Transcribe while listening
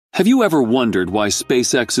Have you ever wondered why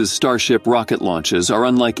SpaceX's Starship rocket launches are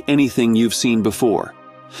unlike anything you've seen before?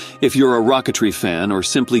 If you're a rocketry fan or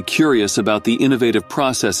simply curious about the innovative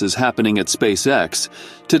processes happening at SpaceX,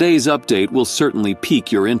 today's update will certainly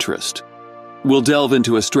pique your interest. We'll delve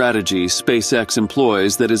into a strategy SpaceX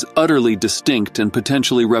employs that is utterly distinct and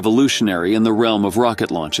potentially revolutionary in the realm of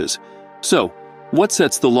rocket launches. So, what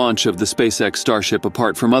sets the launch of the SpaceX Starship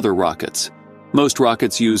apart from other rockets? Most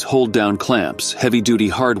rockets use hold-down clamps, heavy-duty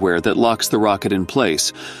hardware that locks the rocket in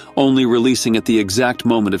place, only releasing at the exact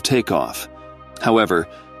moment of takeoff. However,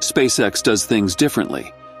 SpaceX does things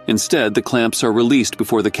differently. Instead, the clamps are released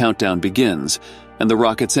before the countdown begins, and the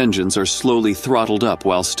rocket's engines are slowly throttled up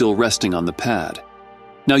while still resting on the pad.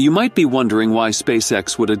 Now, you might be wondering why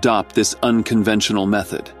SpaceX would adopt this unconventional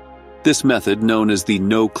method. This method, known as the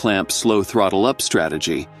no-clamp slow throttle up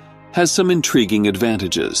strategy, has some intriguing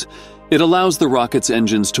advantages. It allows the rocket's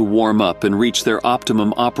engines to warm up and reach their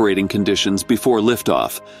optimum operating conditions before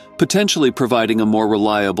liftoff, potentially providing a more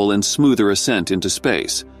reliable and smoother ascent into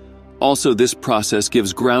space. Also, this process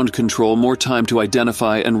gives ground control more time to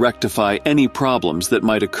identify and rectify any problems that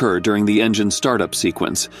might occur during the engine startup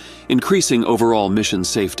sequence, increasing overall mission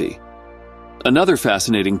safety. Another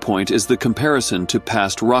fascinating point is the comparison to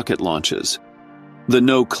past rocket launches. The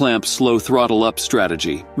no-clamp slow throttle up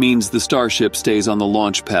strategy means the Starship stays on the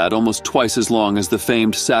launch pad almost twice as long as the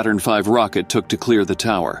famed Saturn V rocket took to clear the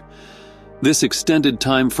tower. This extended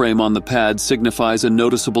time frame on the pad signifies a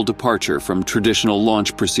noticeable departure from traditional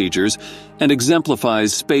launch procedures and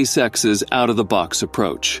exemplifies SpaceX's out-of-the-box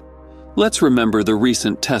approach. Let's remember the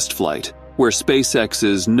recent test flight, where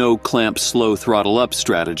SpaceX's no-clamp slow throttle up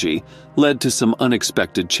strategy led to some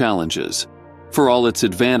unexpected challenges. For all its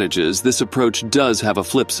advantages, this approach does have a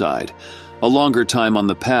flip side. A longer time on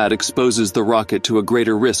the pad exposes the rocket to a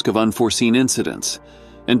greater risk of unforeseen incidents.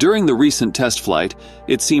 And during the recent test flight,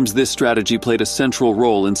 it seems this strategy played a central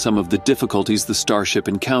role in some of the difficulties the Starship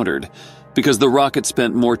encountered. Because the rocket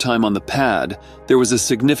spent more time on the pad, there was a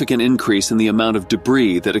significant increase in the amount of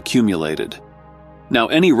debris that accumulated. Now,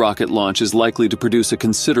 any rocket launch is likely to produce a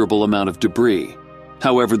considerable amount of debris.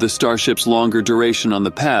 However, the Starship's longer duration on the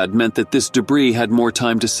pad meant that this debris had more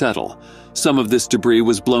time to settle. Some of this debris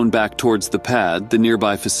was blown back towards the pad, the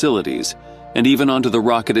nearby facilities, and even onto the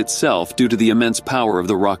rocket itself due to the immense power of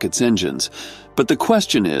the rocket's engines. But the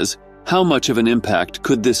question is, how much of an impact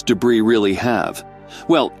could this debris really have?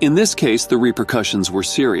 Well, in this case, the repercussions were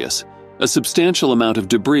serious. A substantial amount of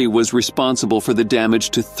debris was responsible for the damage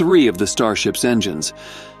to 3 of the Starship's engines.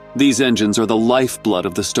 These engines are the lifeblood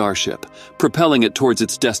of the Starship, propelling it towards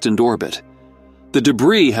its destined orbit. The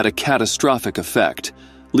debris had a catastrophic effect,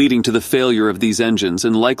 leading to the failure of these engines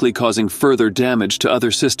and likely causing further damage to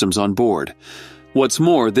other systems on board. What's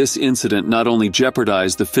more, this incident not only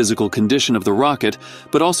jeopardized the physical condition of the rocket,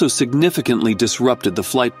 but also significantly disrupted the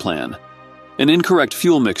flight plan. An incorrect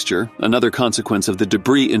fuel mixture, another consequence of the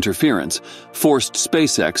debris interference, forced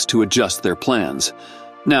SpaceX to adjust their plans.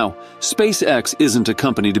 Now, SpaceX isn't a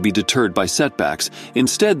company to be deterred by setbacks.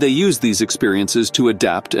 Instead, they use these experiences to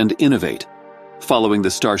adapt and innovate. Following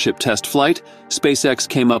the Starship test flight, SpaceX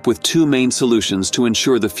came up with 2 main solutions to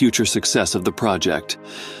ensure the future success of the project.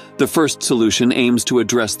 The first solution aims to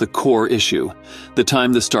address the core issue, the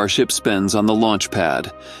time the Starship spends on the launch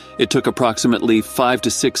pad. It took approximately 5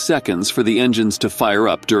 to 6 seconds for the engines to fire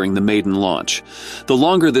up during the maiden launch. The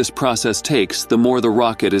longer this process takes, the more the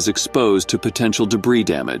rocket is exposed to potential debris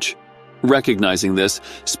damage. Recognizing this,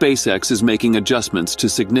 SpaceX is making adjustments to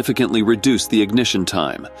significantly reduce the ignition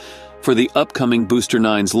time. For the upcoming Booster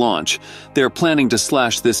 9's launch, they're planning to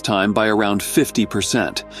slash this time by around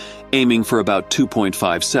 50%, aiming for about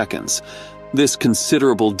 2.5 seconds. This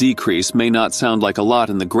considerable decrease may not sound like a lot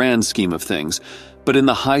in the grand scheme of things, but in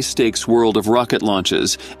the high-stakes world of rocket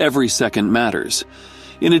launches, every second matters.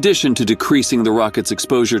 In addition to decreasing the rocket's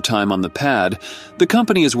exposure time on the pad, the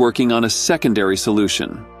company is working on a secondary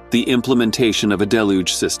solution, the implementation of a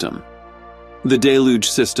deluge system. The deluge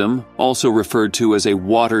system, also referred to as a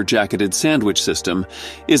water-jacketed sandwich system,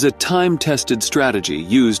 is a time-tested strategy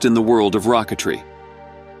used in the world of rocketry.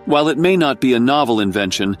 While it may not be a novel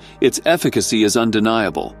invention, its efficacy is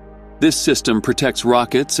undeniable. This system protects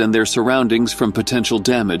rockets and their surroundings from potential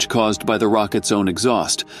damage caused by the rocket's own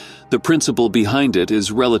exhaust. The principle behind it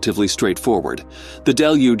is relatively straightforward. The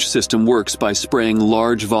deluge system works by spraying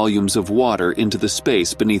large volumes of water into the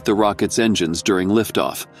space beneath the rocket's engines during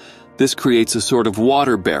liftoff. This creates a sort of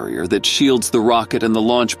water barrier that shields the rocket and the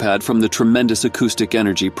launch pad from the tremendous acoustic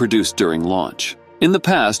energy produced during launch. In the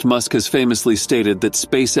past, Musk has famously stated that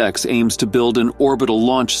SpaceX aims to build an orbital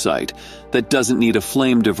launch site that doesn't need a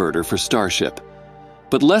flame diverter for Starship.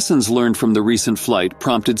 But lessons learned from the recent flight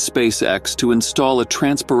prompted SpaceX to install a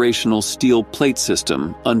transpirational steel plate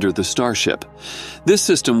system under the Starship. This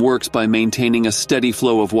system works by maintaining a steady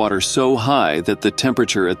flow of water so high that the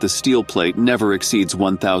temperature at the steel plate never exceeds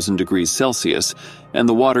 1,000 degrees Celsius, and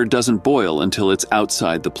the water doesn't boil until it's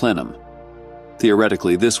outside the plenum.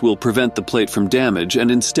 Theoretically, this will prevent the plate from damage and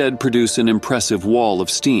instead produce an impressive wall of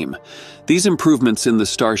steam. These improvements in the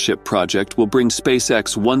Starship project will bring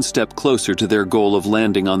SpaceX one step closer to their goal of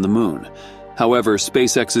landing on the moon. However,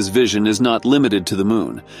 SpaceX's vision is not limited to the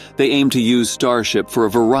moon. They aim to use Starship for a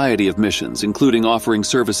variety of missions, including offering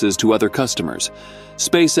services to other customers.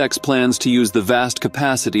 SpaceX plans to use the vast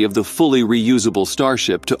capacity of the fully reusable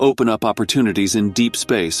Starship to open up opportunities in deep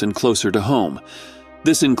space and closer to home.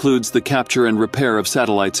 This includes the capture and repair of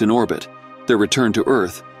satellites in orbit, their return to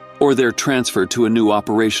Earth, or their transfer to a new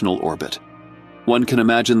operational orbit. One can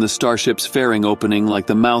imagine the Starship's fairing opening like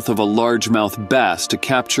the mouth of a largemouth bass to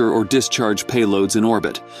capture or discharge payloads in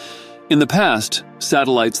orbit. In the past,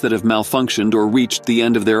 satellites that have malfunctioned or reached the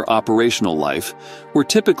end of their operational life were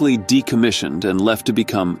typically decommissioned and left to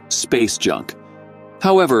become space junk.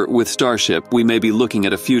 However, with Starship, we may be looking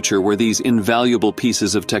at a future where these invaluable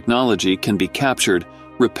pieces of technology can be captured,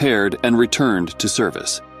 repaired, and returned to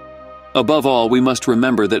service. Above all, we must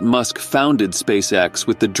remember that Musk founded SpaceX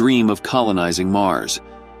with the dream of colonizing Mars.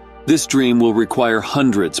 This dream will require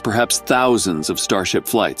hundreds, perhaps thousands of Starship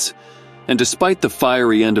flights. And despite the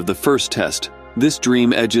fiery end of the first test, this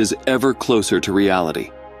dream edges ever closer to reality.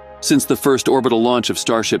 Since the first orbital launch of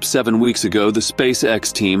Starship 7 weeks ago, the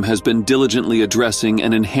SpaceX team has been diligently addressing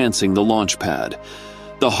and enhancing the launch pad.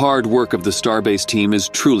 The hard work of the Starbase team is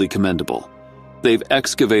truly commendable. They've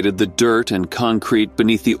excavated the dirt and concrete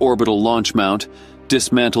beneath the orbital launch mount,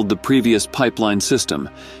 dismantled the previous pipeline system,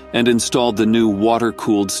 and installed the new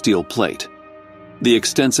water-cooled steel plate. The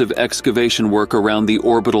extensive excavation work around the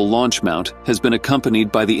orbital launch mount has been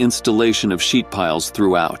accompanied by the installation of sheet piles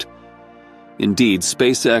throughout. Indeed,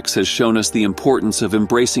 SpaceX has shown us the importance of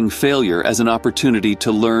embracing failure as an opportunity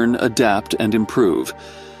to learn, adapt, and improve.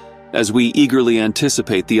 As we eagerly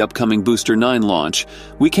anticipate the upcoming Booster 9 launch,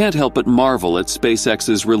 we can't help but marvel at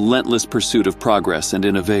SpaceX's relentless pursuit of progress and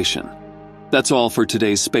innovation. That's all for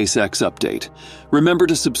today's SpaceX update. Remember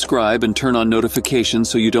to subscribe and turn on notifications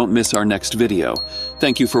so you don't miss our next video.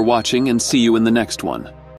 Thank you for watching and see you in the next one.